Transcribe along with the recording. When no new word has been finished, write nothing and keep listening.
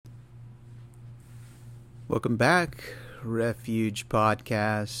Welcome back, Refuge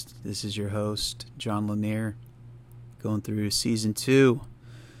Podcast. This is your host, John Lanier, going through Season 2,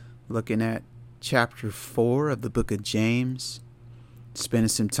 looking at Chapter 4 of the book of James, spending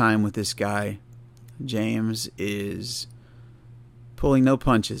some time with this guy. James is pulling no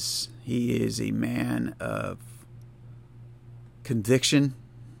punches. He is a man of conviction,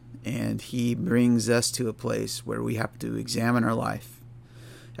 and he brings us to a place where we have to examine our life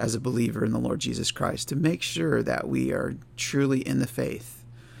as a believer in the Lord Jesus Christ to make sure that we are truly in the faith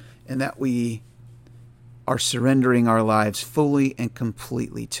and that we are surrendering our lives fully and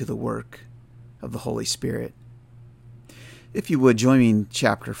completely to the work of the Holy Spirit. If you would, join me in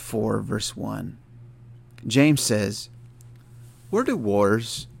chapter 4, verse 1. James says, "Where do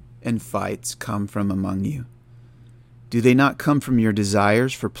wars and fights come from among you? Do they not come from your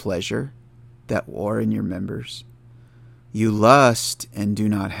desires for pleasure that war in your members? You lust and do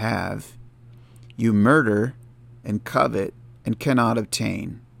not have. You murder and covet and cannot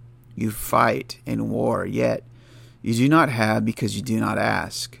obtain. You fight and war, yet you do not have because you do not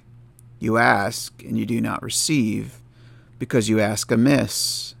ask. You ask and you do not receive because you ask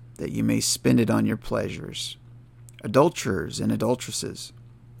amiss, that you may spend it on your pleasures. Adulterers and adulteresses,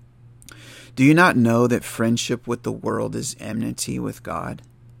 do you not know that friendship with the world is enmity with God?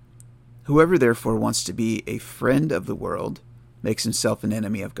 Whoever therefore wants to be a friend of the world makes himself an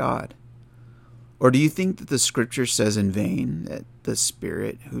enemy of God. Or do you think that the Scripture says in vain that the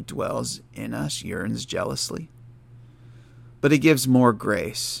Spirit who dwells in us yearns jealously? But he gives more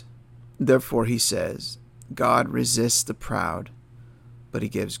grace. Therefore he says, God resists the proud, but he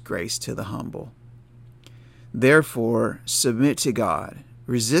gives grace to the humble. Therefore submit to God.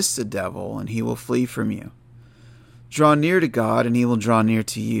 Resist the devil, and he will flee from you. Draw near to God, and he will draw near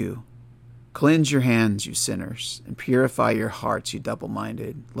to you. Cleanse your hands, you sinners, and purify your hearts, you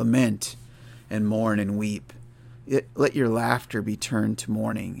double-minded. Lament and mourn and weep. Let your laughter be turned to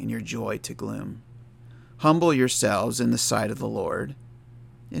mourning, and your joy to gloom. Humble yourselves in the sight of the Lord,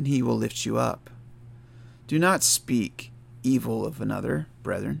 and he will lift you up. Do not speak evil of another,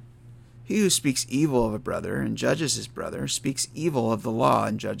 brethren. He who speaks evil of a brother and judges his brother speaks evil of the law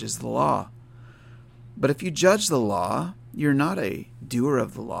and judges the law. But if you judge the law, you're not a doer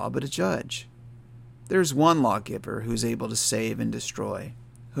of the law, but a judge. There is one lawgiver who is able to save and destroy.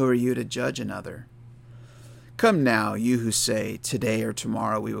 Who are you to judge another? Come now, you who say, today or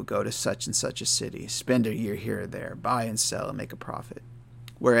tomorrow we will go to such and such a city, spend a year here or there, buy and sell and make a profit.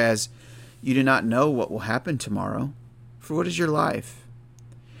 Whereas you do not know what will happen tomorrow, for what is your life?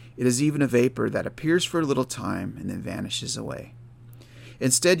 It is even a vapor that appears for a little time and then vanishes away.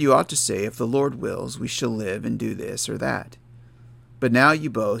 Instead, you ought to say, if the Lord wills, we shall live and do this or that. But now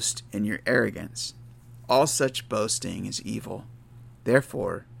you boast in your arrogance. All such boasting is evil.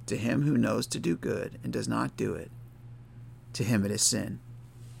 Therefore, to him who knows to do good and does not do it, to him it is sin."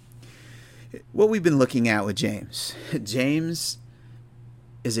 What we've been looking at with James. James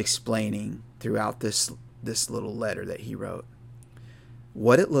is explaining throughout this little letter that he wrote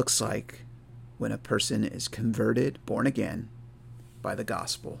what it looks like when a person is converted, born again, by the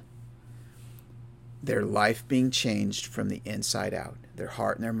gospel. Their life being changed from the inside out. Their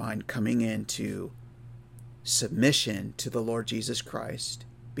heart and their mind coming into submission to the Lord Jesus Christ,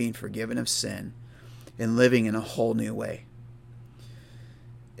 being forgiven of sin, and living in a whole new way.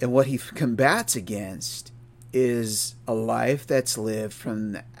 And what he combats against is a life that's lived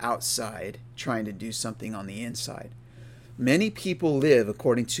from the outside, trying to do something on the inside. Many people live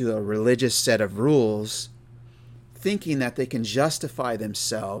according to a religious set of rules, thinking that they can justify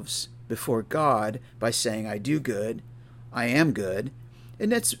themselves before God by saying, I do good, I am good.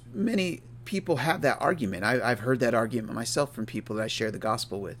 And that's many people have that argument. I've heard that argument myself from people that I share the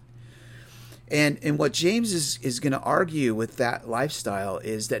gospel with. And what James is going to argue with that lifestyle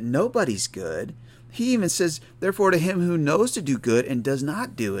is that nobody's good. He even says, therefore to him who knows to do good and does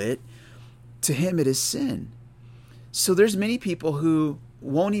not do it, to him it is sin. So there's many people who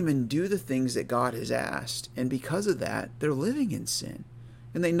won't even do the things that God has asked, and because of that, they're living in sin.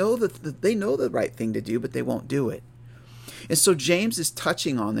 And they know the right thing to do, but they won't do it. And so James is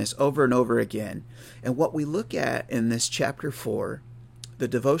touching on this over and over again. And what we look at in this chapter 4, the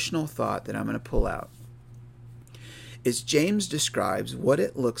devotional thought that I'm going to pull out, is James describes what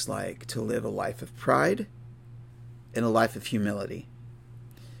it looks like to live a life of pride and a life of humility.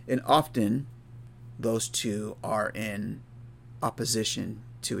 And often those two are in opposition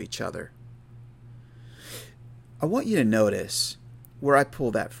to each other. I want you to notice where I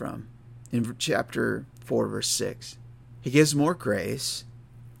pull that from. In chapter 4, verse 6. He gives more grace.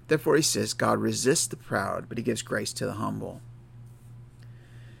 Therefore, he says, God resists the proud, but he gives grace to the humble.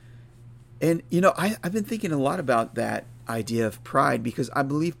 And, I've been thinking a lot about that idea of pride, because I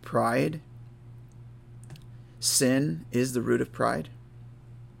believe sin is the root of pride,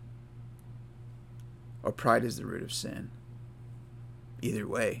 or pride is the root of sin. Either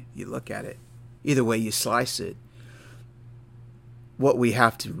way you look at it, either way you slice it, what we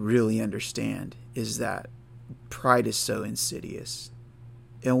have to really understand is that pride is so insidious,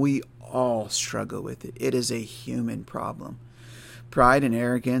 and we all struggle with it. It is a human problem. Pride and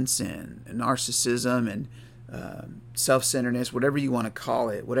arrogance and narcissism and self-centeredness, whatever you want to call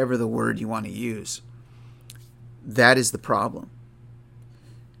it, whatever the word you want to use, that is the problem.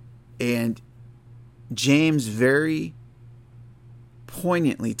 And James very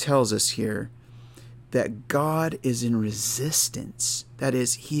poignantly tells us here that God is in resistance. That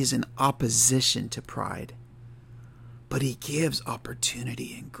is, he is in opposition to pride. But he gives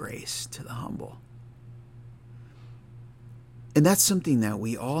opportunity and grace to the humble. And that's something that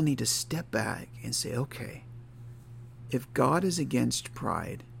we all need to step back and say, okay, if God is against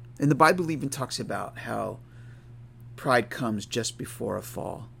pride, and the Bible even talks about how pride comes just before a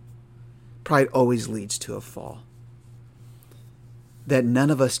fall. Pride always leads to a fall. That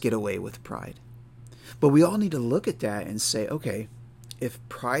none of us get away with pride. But we all need to look at that and say, okay, if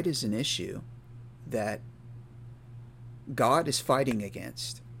pride is an issue that God is fighting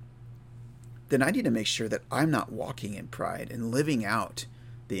against, then I need to make sure that I'm not walking in pride and living out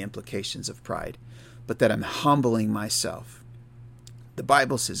the implications of pride, but that I'm humbling myself. The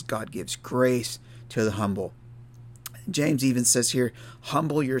Bible says God gives grace to the humble. James even says here,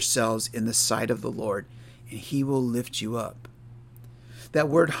 humble yourselves in the sight of the Lord, and he will lift you up. That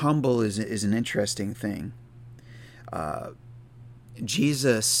word humble is an interesting thing.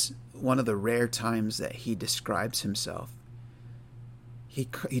 Jesus, one of the rare times that he describes himself,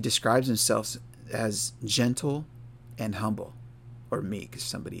 he describes himself as gentle and humble, or meek, as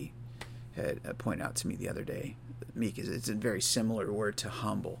somebody had pointed out to me the other day. Meek it's a very similar word to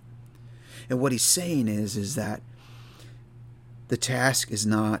humble. And what he's saying is that the task is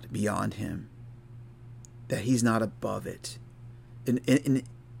not beyond him, that he's not above it. And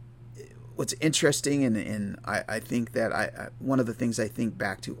what's interesting, and I think that one of the things I think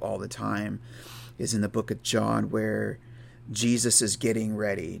back to all the time is in the book of John, where Jesus is getting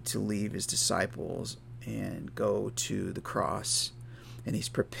ready to leave his disciples and go to the cross, and he's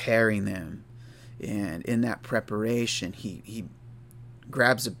preparing them. And in that preparation, he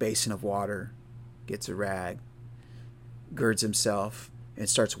grabs a basin of water, gets a rag, girds himself, and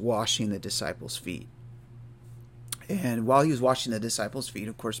starts washing the disciples' feet. And while he was washing the disciples' feet,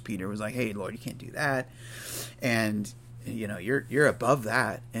 of course, Peter was like, hey, Lord, you can't do that. And, you're above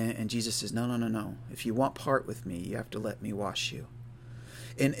that. And Jesus says, no. If you want part with me, you have to let me wash you.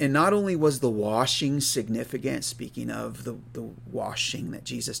 And not only was the washing significant, speaking of the washing that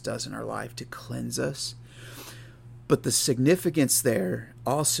Jesus does in our life to cleanse us, but the significance there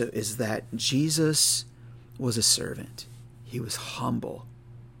also is that Jesus was a servant. He was humble.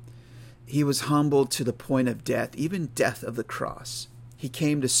 He was humbled to the point of death, even death of the cross. He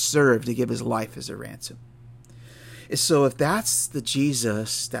came to serve, to give his life as a ransom. And so if that's the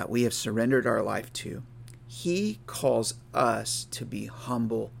Jesus that we have surrendered our life to, he calls us to be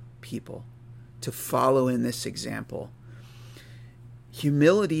humble people, to follow in this example.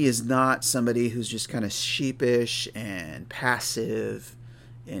 Humility is not somebody who's just kind of sheepish and passive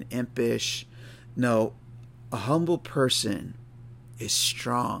and impish. No, a humble person is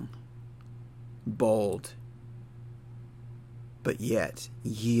strong, bold, but yet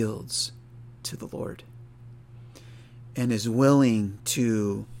yields to the Lord and is willing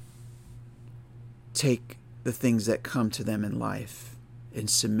to take the things that come to them in life and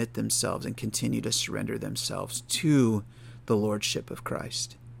submit themselves and continue to surrender themselves to the Lordship of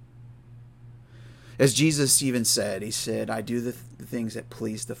Christ. As Jesus even said, he said, I do the things that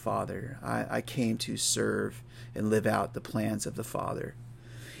please the Father. I came to serve and live out the plans of the Father.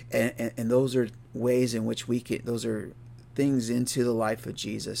 And those are ways in which those are things into the life of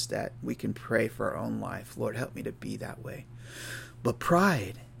Jesus that we can pray for our own life. Lord, help me to be that way. But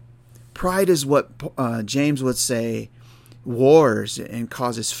pride is what James would say wars and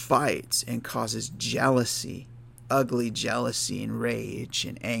causes fights and causes jealousy, ugly jealousy and rage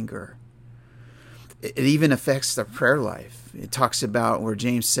and anger. It even affects the prayer life. It talks about where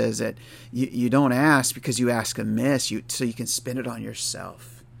James says that you don't ask because you ask amiss, so you can spend it on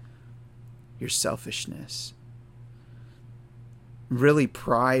yourself, your selfishness. Really,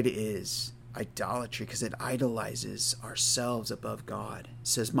 pride is idolatry because it idolizes ourselves above God. It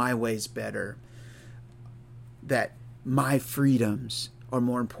says, my way's better, that my freedoms are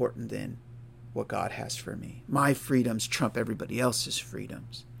more important than what God has for me. My freedoms trump everybody else's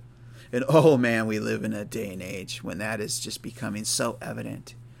freedoms. And oh man, we live in a day and age when that is just becoming so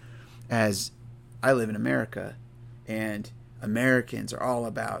evident. As I live in America, and Americans are all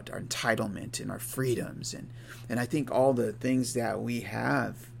about our entitlement and our freedoms. And I think all the things that we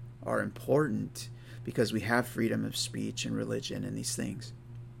have are important because we have freedom of speech and religion and these things.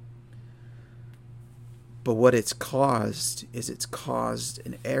 But what it's caused is it's caused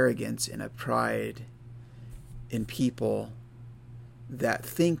an arrogance and a pride in people that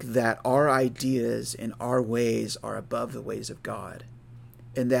think that our ideas and our ways are above the ways of God,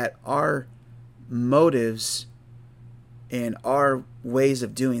 and that our motives and our ways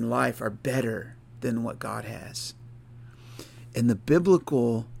of doing life are better than what God has. And the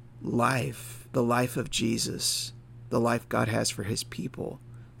biblical life, the life of Jesus, the life God has for his people,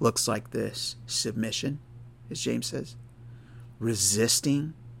 looks like this: submission, as James says,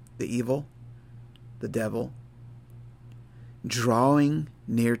 resisting the evil, the devil, drawing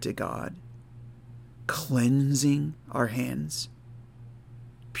near to God, cleansing our hands,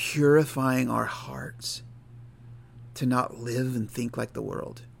 purifying our hearts to not live and think like the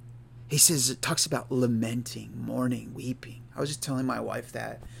world. He says, it talks about lamenting, mourning, weeping. I was just telling my wife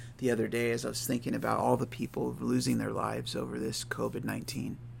that the other day as I was thinking about all the people losing their lives over this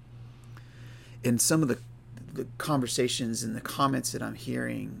COVID-19. And some of the conversations and the comments that I'm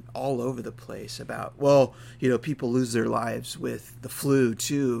hearing all over the place about, well, people lose their lives with the flu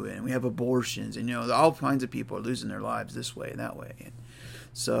too, and we have abortions, and all kinds of people are losing their lives this way and that way. And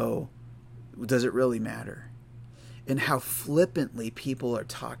so does it really matter? And how flippantly people are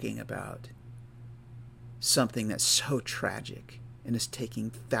talking about something that's so tragic and is taking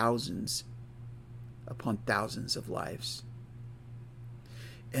thousands upon thousands of lives.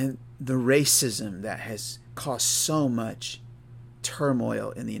 And the racism that has caused so much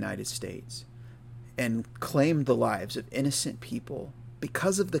turmoil in the United States and claimed the lives of innocent people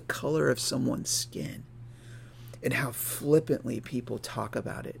because of the color of someone's skin, and how flippantly people talk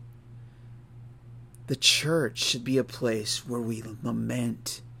about it. The church should be a place where we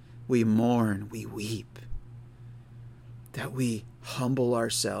lament, we mourn, we weep, that we humble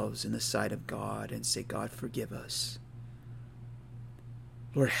ourselves in the sight of God and say, God, forgive us.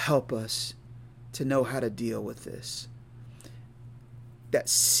 Lord, help us to know how to deal with this. That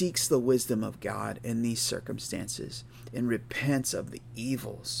seeks the wisdom of God in these circumstances and repents of the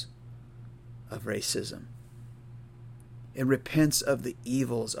evils of racism. And repents of the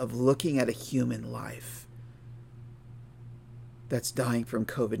evils of looking at a human life that's dying from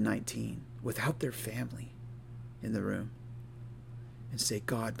COVID-19 without their family in the room. And say,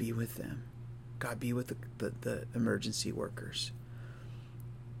 God, be with them. God, be with the emergency workers.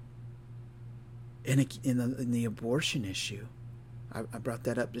 In the abortion issue, I brought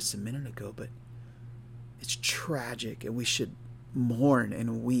that up just a minute ago, but it's tragic, and we should mourn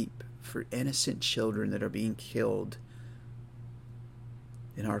and weep for innocent children that are being killed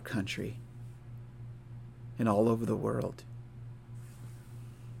in our country and all over the world.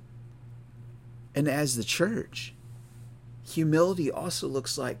 And as the church, humility also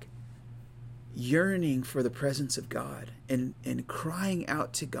looks like yearning for the presence of God and crying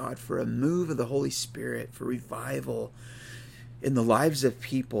out to God for a move of the Holy Spirit, for revival in the lives of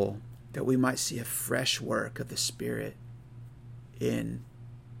people, that we might see a fresh work of the Spirit in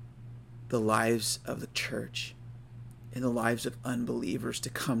the lives of the church, in the lives of unbelievers to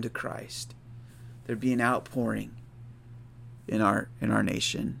come to Christ. There'd be an outpouring in our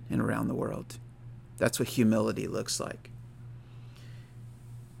nation and around the world. That's what humility looks like.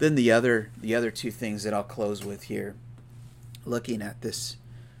 Then the other two things that I'll close with here, looking at this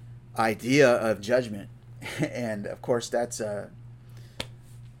idea of judgment, and of course that's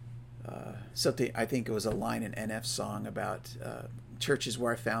something, I think it was a line in NF's song about church is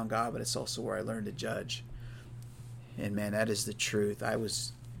where I found God, but it's also where I learned to judge. And man, that is the truth. I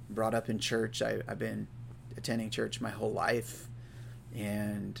was brought up in church. I've been attending church my whole life,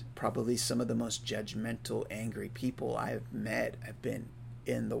 and probably some of the most judgmental, angry people I've met have been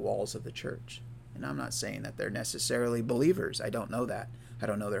in the walls of the church. And I'm not saying that they're necessarily believers. I don't know that. I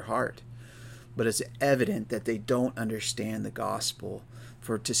don't know their heart. But it's evident that they don't understand the gospel,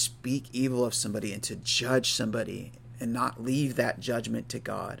 for to speak evil of somebody and to judge somebody and not leave that judgment to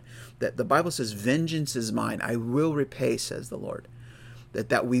God. That the Bible says, vengeance is mine, I will repay, says the Lord.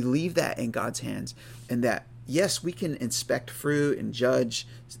 That we leave that in God's hands, and that yes, we can inspect fruit and judge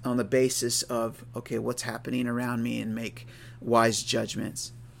on the basis of, okay, what's happening around me, and make wise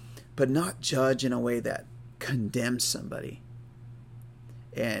judgments, but not judge in a way that condemns somebody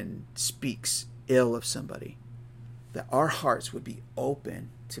and speaks ill of somebody. That our hearts would be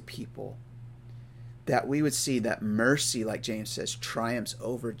open to people that we would see that mercy, like James says, triumphs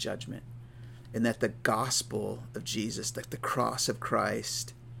over judgment, and that the gospel of Jesus, like the cross of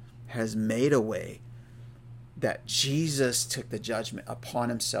Christ, has made a way that Jesus took the judgment upon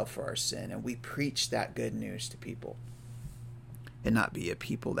himself for our sin, and we preach that good news to people and not be a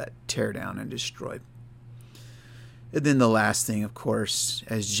people that tear down and destroy. And then the last thing, of course,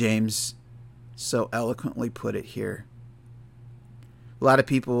 as James so eloquently put it here, a lot of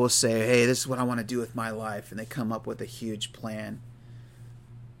people will say, hey, this is what I want to do with my life, and they come up with a huge plan.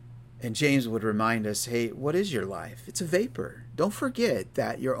 And James would remind us, hey, what is your life? It's a vapor. Don't forget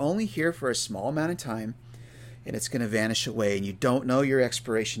that you're only here for a small amount of time, and it's going to vanish away, and you don't know your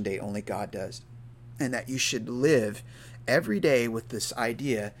expiration date, only God does. And that you should live every day with this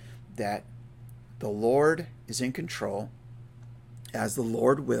idea that the Lord is in control. As the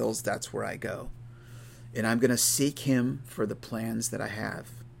Lord wills, that's where I go. And I'm going to seek him for the plans that I have.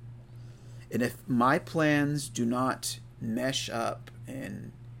 And if my plans do not mesh up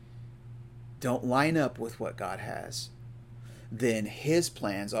and don't line up with what God has, then his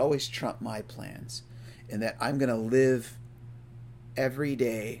plans always trump my plans. And that I'm going to live every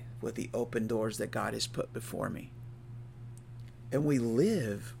day with the open doors that God has put before me. And we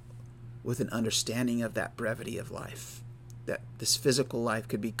live with an understanding of that brevity of life, that this physical life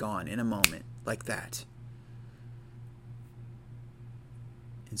could be gone in a moment like that.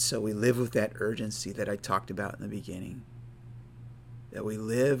 And so we live with that urgency that I talked about in the beginning, that we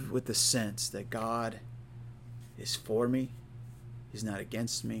live with the sense that God is for me, he's not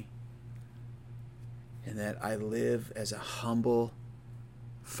against me, and that I live as a humble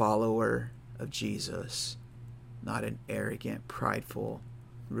follower of Jesus, not an arrogant, prideful,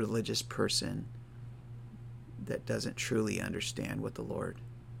 religious person that doesn't truly understand what the Lord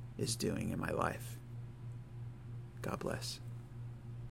is doing in my life. God bless.